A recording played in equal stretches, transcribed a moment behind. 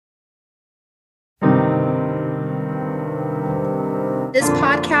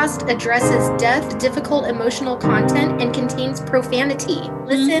podcast addresses depth, difficult emotional content, and contains profanity.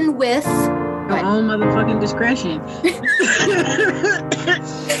 Listen with your own motherfucking discretion.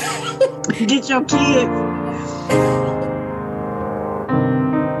 Get your kids.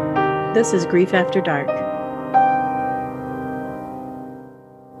 This is Grief After Dark.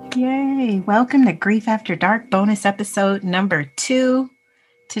 Yay! Welcome to Grief After Dark bonus episode number 2.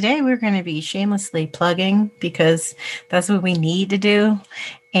 Today we're going to be shamelessly plugging because that's what we need to do.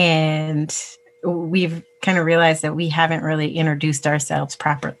 And we've kind of realized that we haven't really introduced ourselves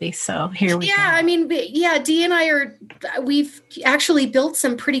properly. So here we go. I mean, Dee and I we've actually built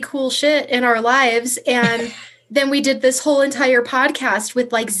some pretty cool shit in our lives. And then we did this whole entire podcast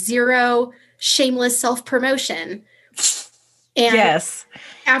with like zero shameless self-promotion. And yes.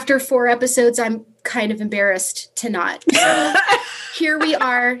 After 4 episodes, I'm kind of embarrassed to not. So here we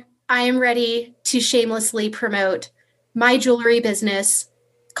are. I am ready to shamelessly promote my jewelry business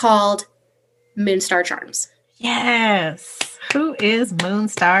called Moonstar Charms. Yes. Who is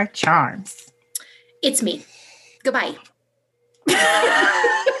Moonstar Charms? It's me. Goodbye.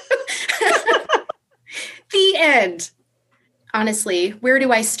 The end. Honestly, where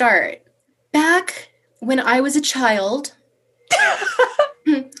do I start? Back when I was a child,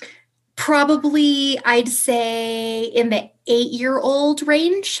 probably I'd say in the 8-year-old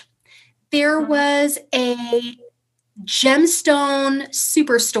range, there was a gemstone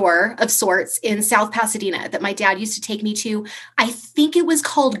superstore of sorts in South Pasadena that my dad used to take me to. I think it was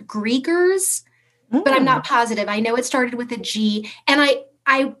called Grieger's, but I'm not positive. I know it started with a G, and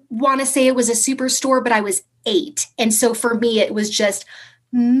I want to say it was a superstore, but I was 8. And so for me, it was just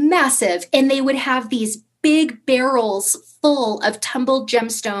massive. And they would have these big barrels full of tumbled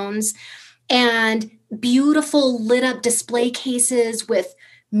gemstones and beautiful lit up display cases with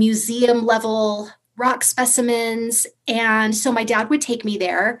museum level rock specimens. And so my dad would take me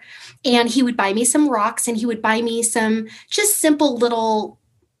there and he would buy me some rocks and he would buy me some just simple little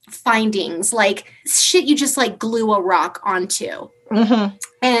findings, like shit you just like glue a rock onto. Mm-hmm.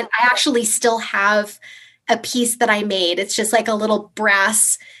 And I actually still have a piece that I made. It's just like a little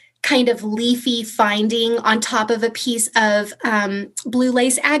brass kind of leafy finding on top of a piece of blue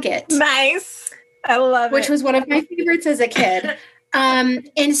lace agate. Nice. I love it. Which was one of my favorites as a kid.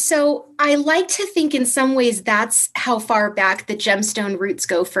 And so I like to think in some ways that's how far back the gemstone roots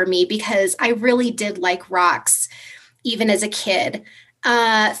go for me, because I really did like rocks even as a kid.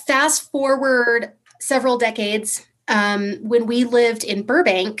 Fast forward several decades, when we lived in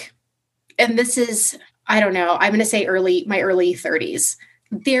Burbank, and this is, I don't know, I'm going to say my early 30s.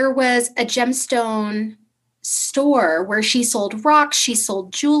 There was a gemstone store where she sold rocks, she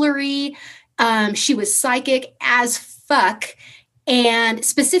sold jewelry. She was psychic as fuck, and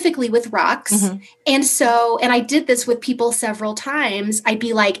specifically with rocks. Mm-hmm. And I did this with people several times. I'd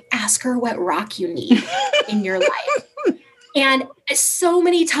be like, ask her what rock you need in your life. And so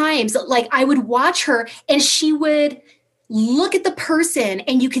many times, like I would watch her and she would look at the person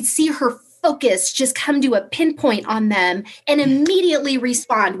and you could see her focus just come to a pinpoint on them and immediately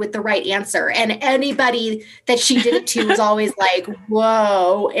respond with the right answer. And anybody that she did it to was always like,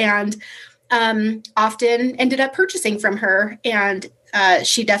 whoa. And often ended up purchasing from her, and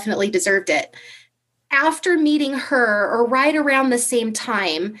she definitely deserved it. After meeting her, or right around the same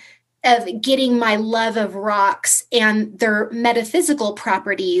time of getting my love of rocks and their metaphysical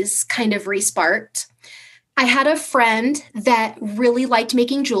properties kind of resparked, I had a friend that really liked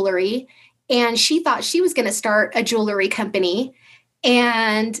making jewelry, and she thought she was going to start a jewelry company.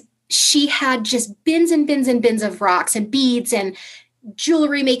 And she had just bins and bins and bins of rocks and beads and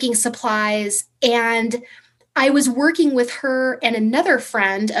jewelry making supplies. And I was working with her and another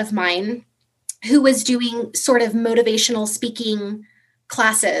friend of mine who was doing sort of motivational speaking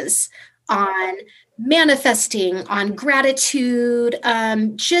classes on manifesting, on gratitude,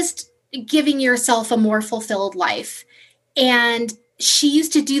 just giving yourself a more fulfilled life. And she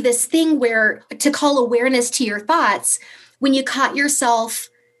used to do this thing where to call awareness to your thoughts, when you caught yourself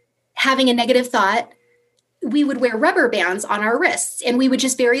having a negative thought, we would wear rubber bands on our wrists and we would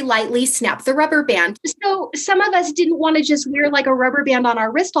just very lightly snap the rubber band. So some of us didn't want to just wear like a rubber band on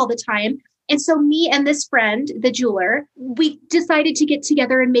our wrist all the time. And so me and this friend, the jeweler, we decided to get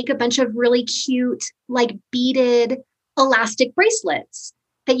together and make a bunch of really cute, like beaded elastic bracelets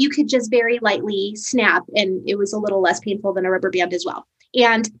that you could just very lightly snap. And it was a little less painful than a rubber band as well.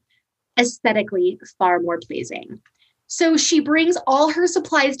 And aesthetically far more pleasing. So she brings all her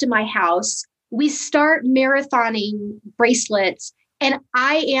supplies to my house. We start marathoning bracelets, and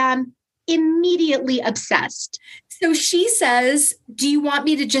I am immediately obsessed. So she says, do you want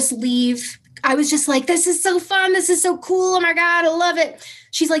me to just leave I was just like, this is so fun. This is so cool. Oh my God, I love it.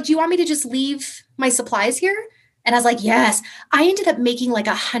 She's like, do you want me to just leave my supplies here? And I was like, yes. I ended up making like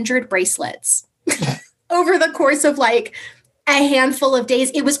 100 bracelets over the course of like a handful of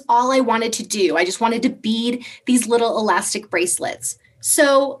days. It was all I wanted to do. I just wanted to bead these little elastic bracelets.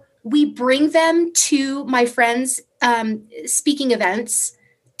 So we bring them to my friends' speaking events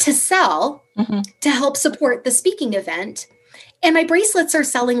to sell, to help support the speaking event. And my bracelets are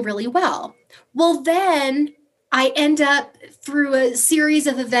selling really well. Well, then I end up through a series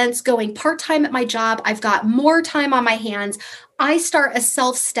of events going part-time at my job. I've got more time on my hands. I start a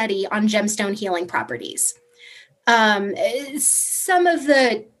self-study on gemstone healing properties. Some of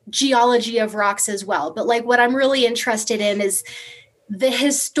the geology of rocks as well. But like what I'm really interested in is the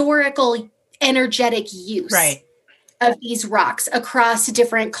historical energetic use of these rocks across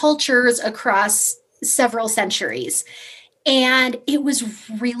different cultures, across several centuries. And it was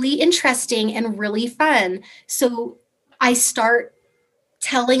really interesting and really fun. So I start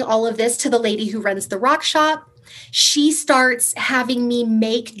telling all of this to the lady who runs the rock shop. She starts having me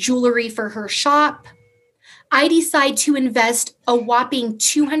make jewelry for her shop. I decide to invest a whopping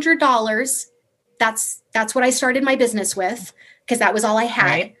 $200. That's what I started my business with, because that was all I had.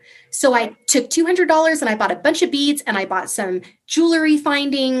 Right. So I took $200 and I bought a bunch of beads and I bought some jewelry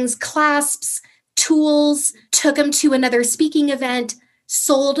findings, clasps, tools, took them to another speaking event,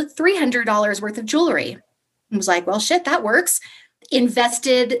 sold $300 worth of jewelry. I was like, well, shit, that works.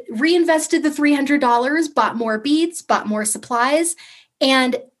 Reinvested the $300, bought more beads, bought more supplies.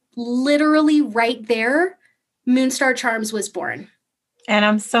 And literally right there, Moonstar Charms was born. And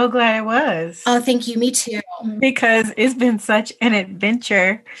I'm so glad it was. Oh, thank you. Me too. Because it's been such an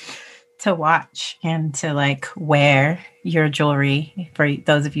adventure to watch and to like wear your jewelry. For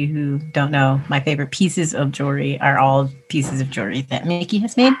those of you who don't know, my favorite pieces of jewelry are all pieces of jewelry that Mickey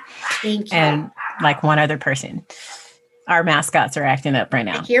has made. Thank you. And like one other person. Our mascots are acting up right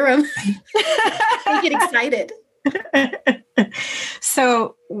now. I hear them. They get excited.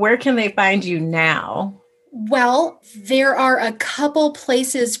 So where can they find you now? Well, there are a couple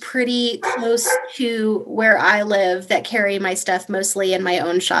places pretty close to where I live that carry my stuff, mostly in my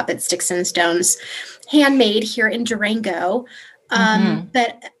own shop at Sticks and Stones, handmade here in Durango.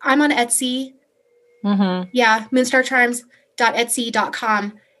 But I'm on Etsy. Yeah,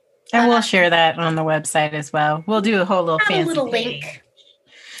 moonstarcharms.etsy.com. And we'll share that on the website as well. We'll do a whole little fancy link.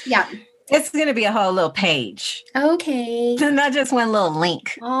 Yeah. It's going to be a whole little page. Okay. Not just one little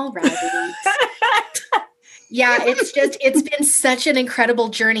link. All right. Yeah, it's been such an incredible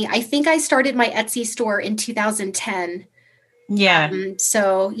journey. I think I started my Etsy store in 2010. Yeah.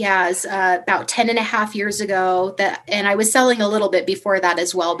 So yeah, it's about 10 and a half years ago and I was selling a little bit before that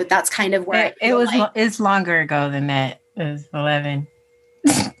as well, but that's kind of where it's longer ago than that. It was 11.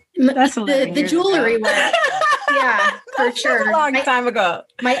 That's 11 the jewelry one. Yeah, for sure. A long time ago.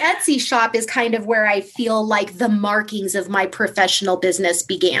 My Etsy shop is kind of where I feel like the markings of my professional business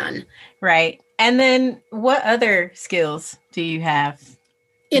began. Right. And then what other skills do you have?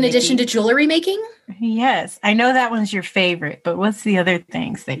 In addition to jewelry making? Yes. I know that one's your favorite, but what's the other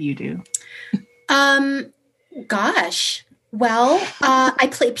things that you do? Gosh. Well, I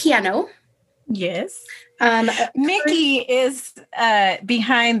play piano. Yes. Mickey is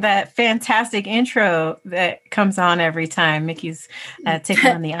behind that fantastic intro that comes on every time. Mickey's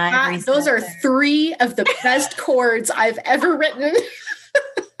taking on the ivory. Those are three of the best chords I've ever written.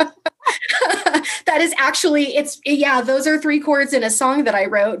 That is actually, those are three chords in a song that I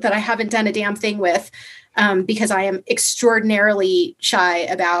wrote that I haven't done a damn thing with because I am extraordinarily shy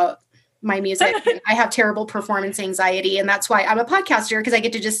about my music. I have terrible performance anxiety, and that's why I'm a podcaster, because I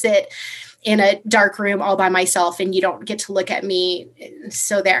get to just sit in a dark room all by myself and you don't get to look at me.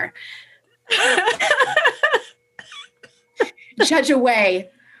 So there. Judge away.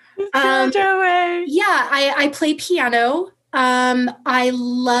 Judge away. Yeah, I play piano. I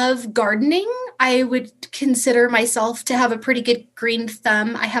love gardening. I would consider myself to have a pretty good green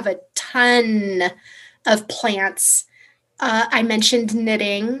thumb. I have a ton of plants. I mentioned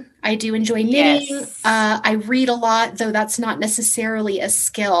knitting. I do enjoy knitting. Yes. I read a lot, though that's not necessarily a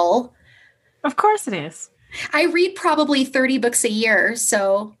skill. Of course it is. I read probably 30 books a year.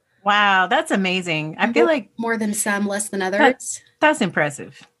 So wow, that's amazing. I feel like more than some, less than others. That's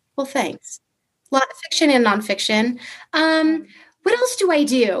impressive. Well, thanks. A lot of fiction and nonfiction. What else do I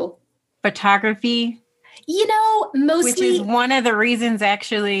do? Photography. Mostly. Which is one of the reasons,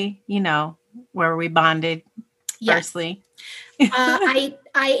 actually, where we bonded. Yes. Firstly. I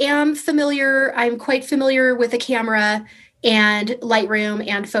am familiar. I'm quite familiar with a camera and Lightroom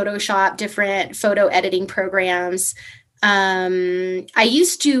and Photoshop, different photo editing programs. I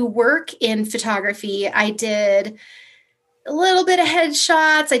used to work in photography. I did a little bit of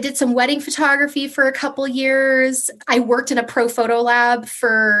headshots. I did some wedding photography for a couple years. I worked in a pro photo lab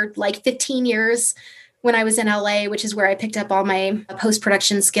for like 15 years when I was in LA, which is where I picked up all my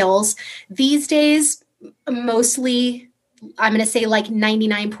post-production skills. These days, mostly, I'm going to say like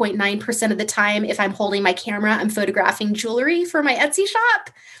 99.9% of the time, if I'm holding my camera, I'm photographing jewelry for my Etsy shop.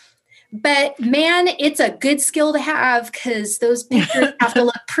 But man, it's a good skill to have because those pictures have to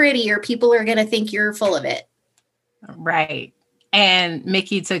look pretty or people are going to think you're full of it. Right. And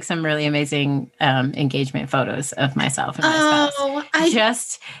Mickey took some really amazing engagement photos of myself and my spouse.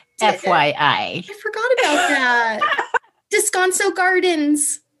 Just FYI. I forgot about that. Descanso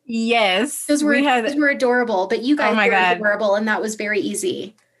Gardens. Yes. Those were adorable, but you guys were adorable and that was very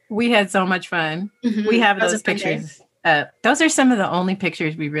easy. We had so much fun. Mm-hmm. We have those pictures. Those are some of the only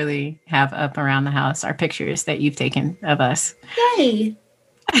pictures we really have up around the house, are pictures that you've taken of us. Yay.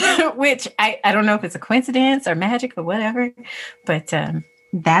 Which I don't know if it's a coincidence or magic or whatever, but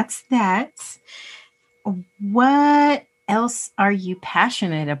that's that. What else are you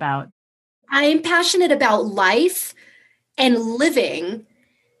passionate about? I'm passionate about life and living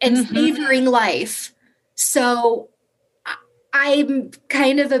and savoring life. So I'm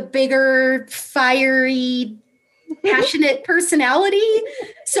kind of a bigger, fiery, passionate personality.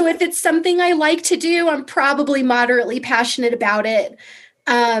 So if it's something I like to do, I'm probably moderately passionate about it.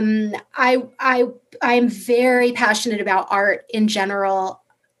 I'm very passionate about art in general,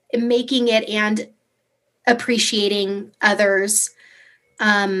 making it and appreciating others.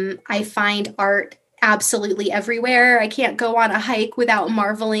 I find art absolutely everywhere. I can't go on a hike without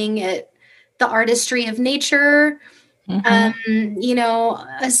marveling at the artistry of nature.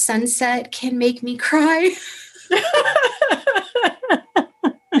 A sunset can make me cry.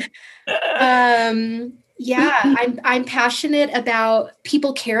 I'm passionate about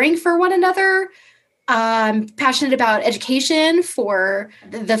people caring for one another. I'm passionate about education for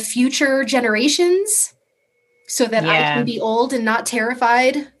the future generations so that I can be old and not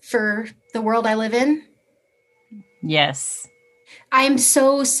terrified for the world I live in. Yes. I'm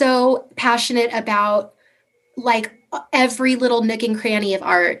so passionate about like every little nook and cranny of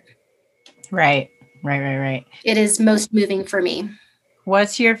art. Right. It is most moving for me.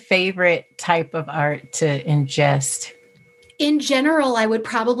 What's your favorite type of art to ingest? In general, I would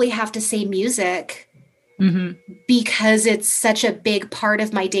probably have to say music because it's such a big part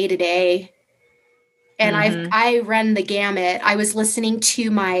of my day-to-day. And I run the gamut. I was listening to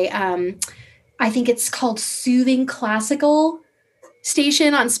my, I think it's called Soothing Classical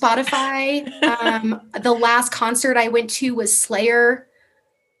station on Spotify. The last concert I went to was Slayer.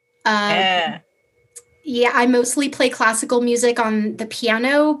 Yeah, I mostly play classical music on the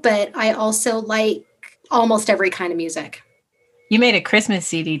piano, but I also like almost every kind of music. You made a Christmas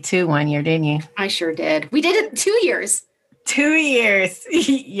CD too one year, didn't you? I sure did. We did it 2 years. 2 years.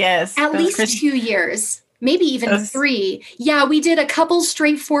 Yes. At least 2 years, maybe even 3. Yeah, we did a couple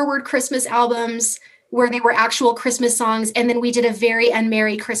straightforward Christmas albums where they were actual Christmas songs. And then we did a very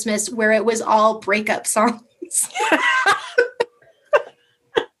unmerry Christmas where it was all breakup songs. Because,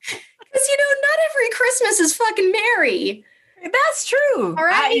 not every Christmas is fucking merry. That's true. All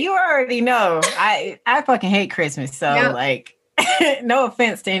right. You already know. I fucking hate Christmas. So, no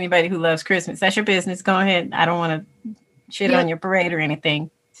offense to anybody who loves Christmas. That's your business. Go ahead. I don't want to shit on your parade or anything.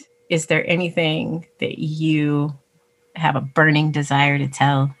 Is there anything that you have a burning desire to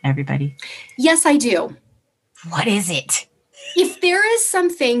tell everybody? Yes, I do. What is it? If there is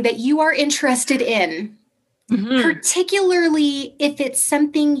something that you are interested in, particularly if it's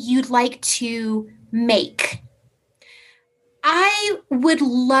something you'd like to make, I would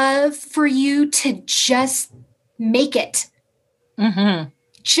love for you to just make it.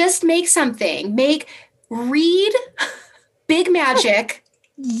 Just make something. Read Big Magic.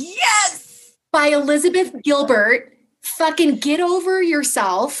 Yes! By Elizabeth Gilbert. Fucking get over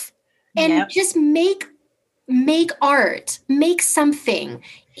yourself and just make art. Make something.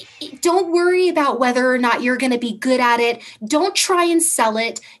 Don't worry about whether or not you're going to be good at it. Don't try and sell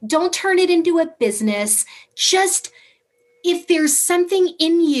it. Don't turn it into a business. Just if there's something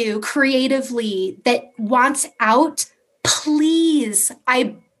in you creatively that wants out, please,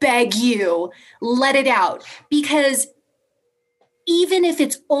 I beg you, let it out. Because even if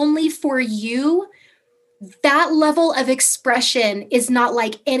it's only for you, that level of expression is not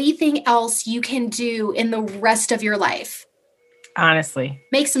like anything else you can do in the rest of your life. Honestly.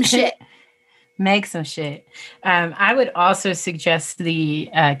 Make some shit. Make some shit. I would also suggest the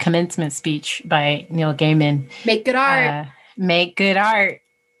commencement speech by Neil Gaiman. Make good art. Make good art.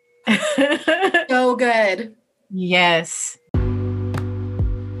 So good. Yes.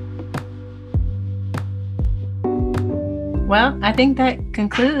 Well, I think that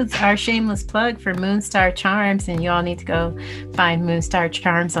concludes our shameless plug for Moonstar Charms, and you all need to go find Moonstar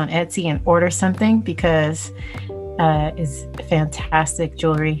Charms on Etsy and order something because it's fantastic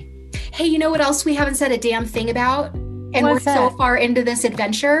jewelry. Hey, you know what else we haven't said a damn thing about? And What's we're that? so far into this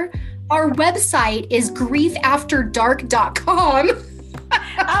adventure. Our website is griefafterdark.com.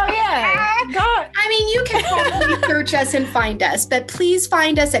 Oh, yeah. I mean, you can probably search us and find us, but please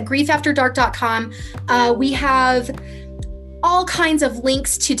find us at griefafterdark.com. We have all kinds of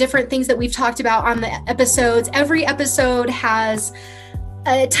links to different things that we've talked about on the episodes. Every episode has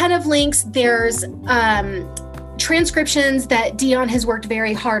a ton of links. There's transcriptions that Dion has worked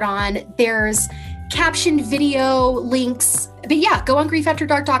very hard on. There's captioned video links. But yeah, go on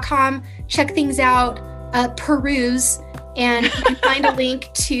griefafterdark.com, check things out, peruse, and you can find a link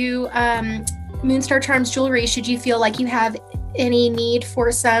to Moonstar Charms jewelry should you feel like you have any need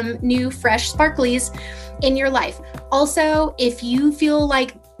for some new, fresh sparklies in your life. Also, if you feel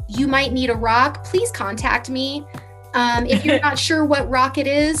like you might need a rock, please contact me. If you're not sure what rock it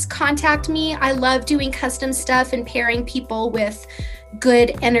is, contact me. I love doing custom stuff and pairing people with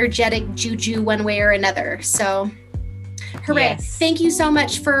good, energetic juju one way or another. So, hooray. Yes. Thank you so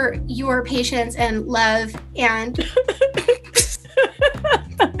much for your patience and love and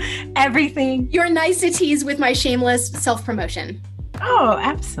everything. your niceties with my shameless self-promotion. Oh,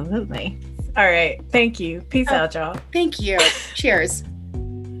 absolutely. All right. Thank you. Peace out, y'all. Thank you. Cheers.